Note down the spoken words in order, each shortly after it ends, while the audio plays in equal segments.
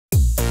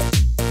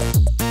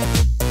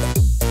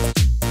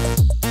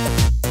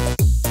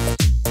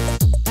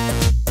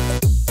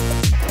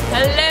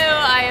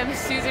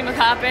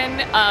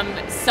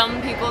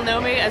Some people know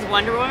me as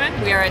Wonder Woman.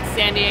 We are at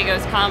San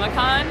Diego's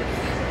Comic-Con,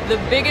 the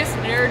biggest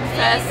nerd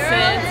fest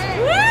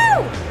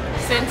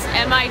since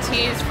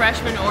MIT's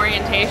freshman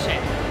orientation.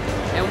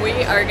 And we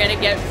are gonna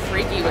get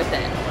freaky with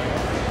it.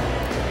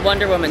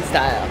 Wonder Woman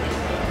style.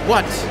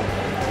 What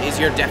is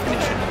your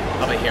definition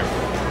of a hero?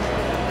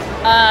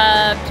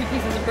 2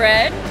 pieces of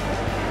bread,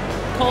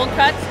 cold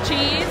cuts,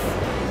 cheese,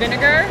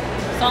 vinegar,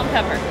 salt and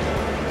pepper.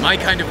 My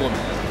kind of woman.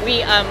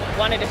 We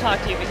wanted to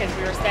talk to you because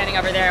we were standing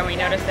over there and we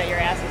noticed that your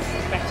ass is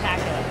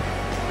spectacular.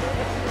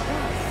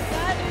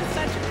 That is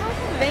such a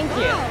compliment. Thank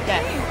you. Wow,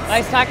 Yes. thanks. I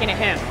was talking to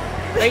him.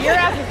 But your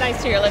ass is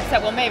nice too.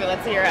 Well, maybe.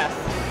 Let's see your ass.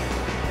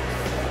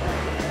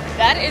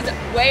 That is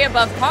way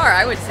above par,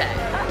 I would say.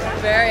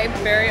 Very,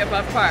 very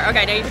above par.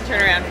 Okay, now you can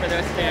turn around for the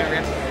rest of the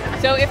interview.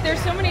 So if there's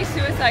so many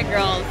suicide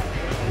girls,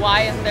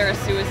 why isn't there a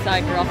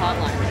suicide girl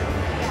hotline?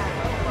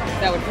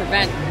 That would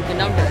prevent the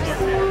numbers.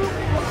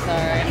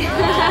 Sorry.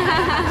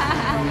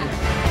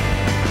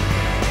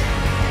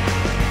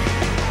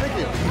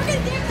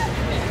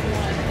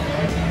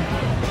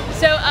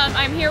 So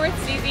I'm here with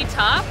Suzy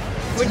Top.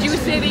 Would you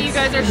say that you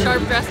guys are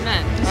sharp-dressed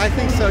men? I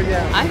think so,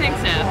 yeah. I think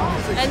so.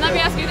 And let me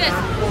ask you this.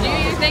 Do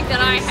you think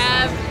that I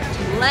have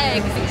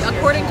legs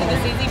according to the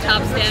Suzy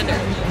Top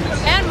standard?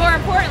 And more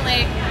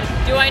importantly,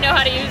 do I know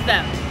how to use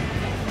them?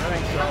 I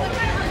think so.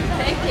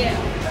 Thank you.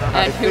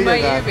 And who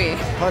might you be?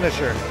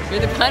 Punisher.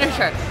 You're the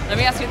Punisher. Let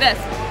me ask you this.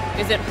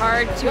 Is it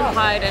hard to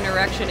hide an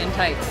erection in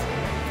tights?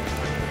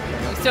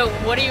 So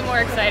what are you more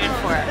excited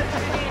for?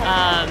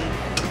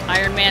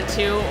 Iron Man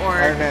 2 or...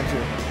 Iron Man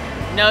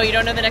 2. No, you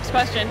don't know the next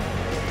question.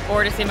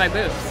 Or to see my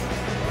boobs.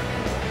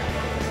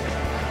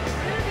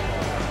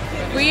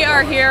 We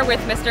are here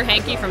with Mr.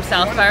 Hanky from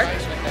South Park.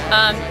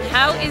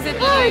 How is it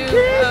that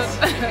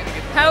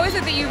how is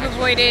it that you've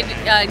avoided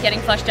getting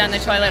flushed down the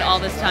toilet all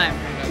this time?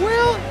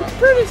 Well, it's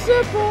pretty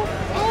simple.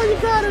 All you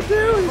gotta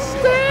do is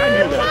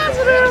stay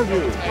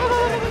positive.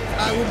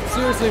 I would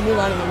seriously move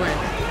out of the way.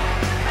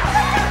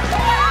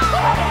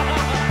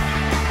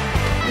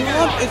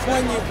 Glump is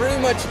when you pretty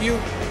much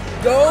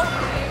go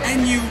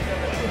and you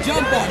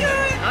jump on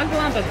it. I'll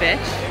glump a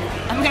bitch.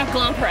 I'm gonna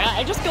glump her out.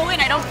 I just go in,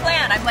 I don't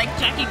plan. I'm like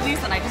Jackie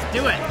Gleason, I just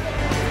do it.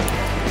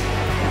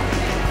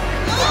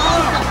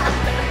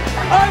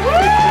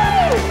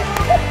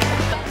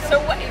 So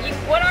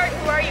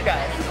who are you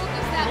guys?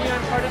 Me,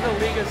 I'm part of the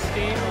League of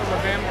Steam.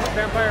 I'm a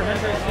vampire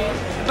hunter team.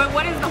 But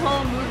what is the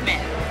whole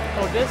movement?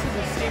 Oh, this is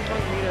a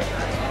steampunk meetup.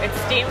 It's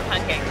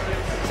steampunking.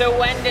 So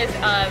when does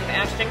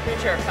Ashton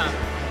Kutcher come?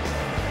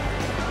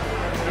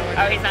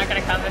 Oh, he's not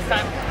gonna come this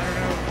time? I don't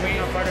know.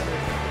 We're not part of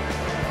this.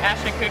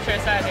 Ashton Kutcher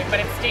is not, but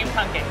it's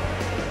steampunking.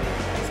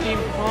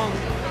 Steampunk,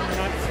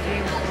 not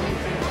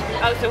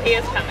steampunking. Oh, so he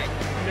is coming.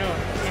 No,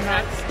 it's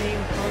not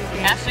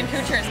steampunking. Ashton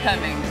Kutcher is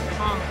coming.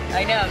 Punk.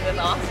 I know, that's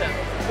awesome.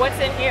 What's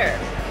in here?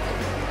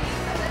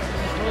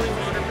 Holy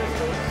water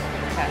crystals.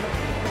 Okay.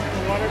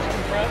 The water's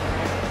compressed.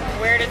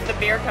 Where does the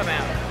beer come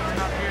out? It's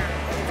not here.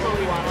 It's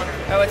holy water.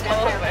 Oh, it's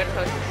holy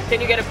water.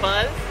 Can you get a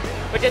buzz?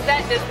 But does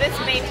this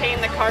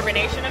maintain the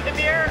carbonation of the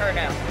beer or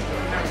no?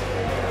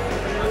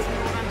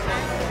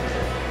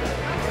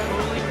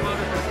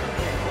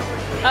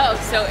 Oh,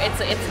 so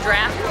it's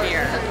draft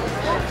beer,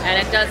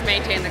 and it does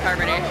maintain the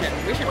carbonation.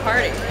 We should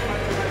party.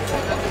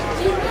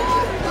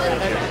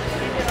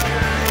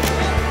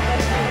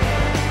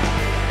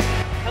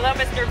 Hello,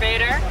 Mr.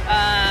 Vader.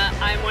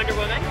 I'm Wonder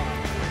Woman.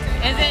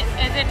 Is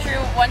it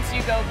true once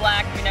you go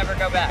black, you never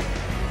go back?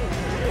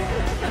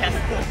 Yes.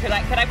 Could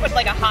I put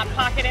like a hot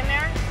pocket in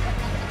there?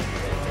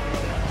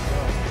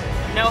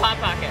 No hot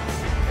pockets.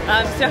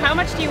 So how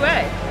much do you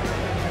weigh?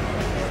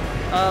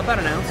 About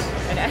an ounce.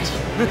 An ounce.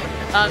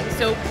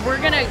 So we're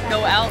gonna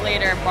go out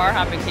later and bar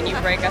hopping. Can you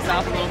break us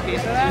off a little piece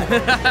of that?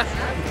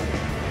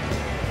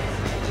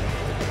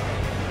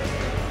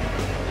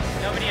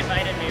 Nobody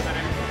invited me, but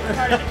I'm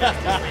part of the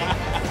Justice League.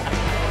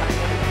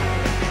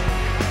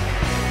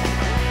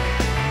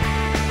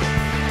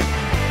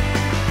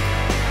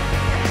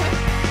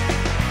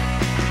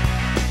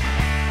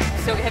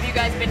 So have you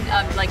guys been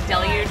like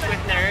deluged with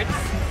nerds?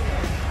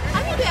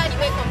 I've been to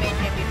anime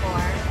convention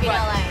before in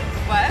LA.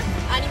 What?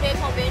 Anime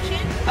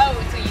convention? Oh,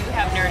 so you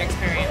have nerd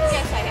experience?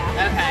 Yes, I have.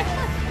 Okay.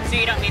 So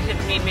you don't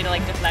need me to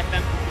like deflect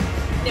them?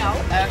 No.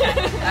 Okay.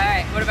 All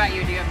right. What about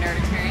you? Do you have nerd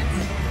experience?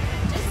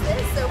 Just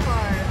this so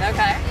far.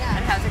 Okay.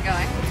 Yeah. And how's it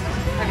going?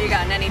 Have you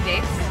gotten any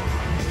dates?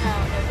 No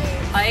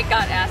dates. I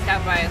got asked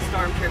out by a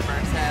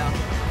stormtrooper, so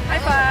high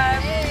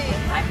five. Hey.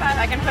 High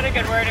five. I can put a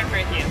good word in for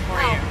you.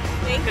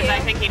 Thank you. Because I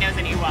think he knows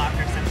an Ewok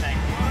or something.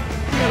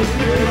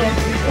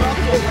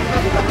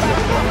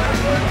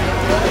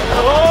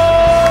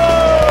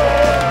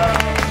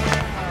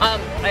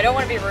 I don't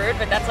want to be rude,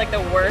 but that's like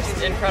the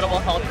worst Incredible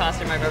Hulk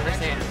costume I've ever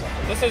seen.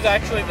 This is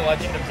actually The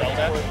Legend of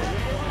Zelda.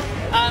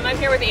 I'm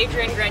here with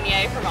Adrian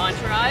Grenier from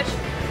Entourage.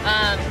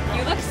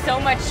 You look so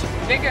much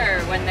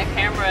bigger when the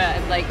camera,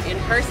 like in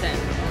person.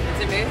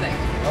 It's amazing.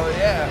 Oh,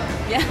 yeah.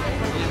 Yeah.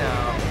 You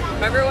know.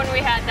 Remember when we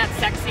had that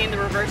sex scene, the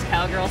reverse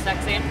cowgirl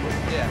sex scene?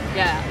 Yeah.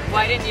 Yeah.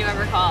 Why didn't you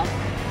ever call?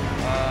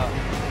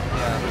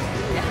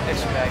 Yeah.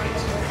 Extra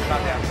baggage.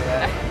 Not down for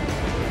that.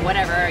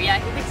 Whatever. Yeah,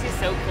 he thinks he's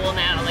so cool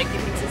now. Like, he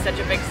thinks he's such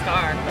a big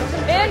star.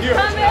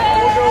 Incoming!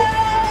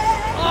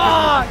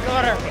 Ah,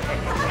 got her.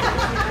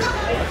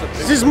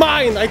 This is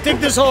mine. I take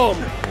this home.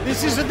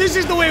 This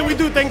is the way we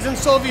do things in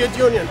Soviet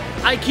Union.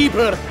 I keep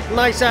her.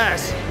 Nice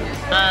ass.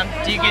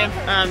 Do you give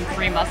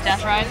free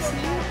mustache rides?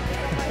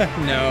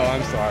 No,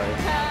 I'm sorry.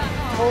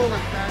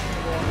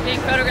 Being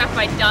photographed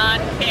by Don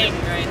King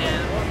right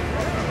now.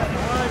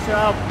 So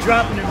I'll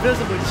drop an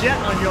invisible jet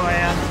on your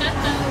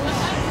ass.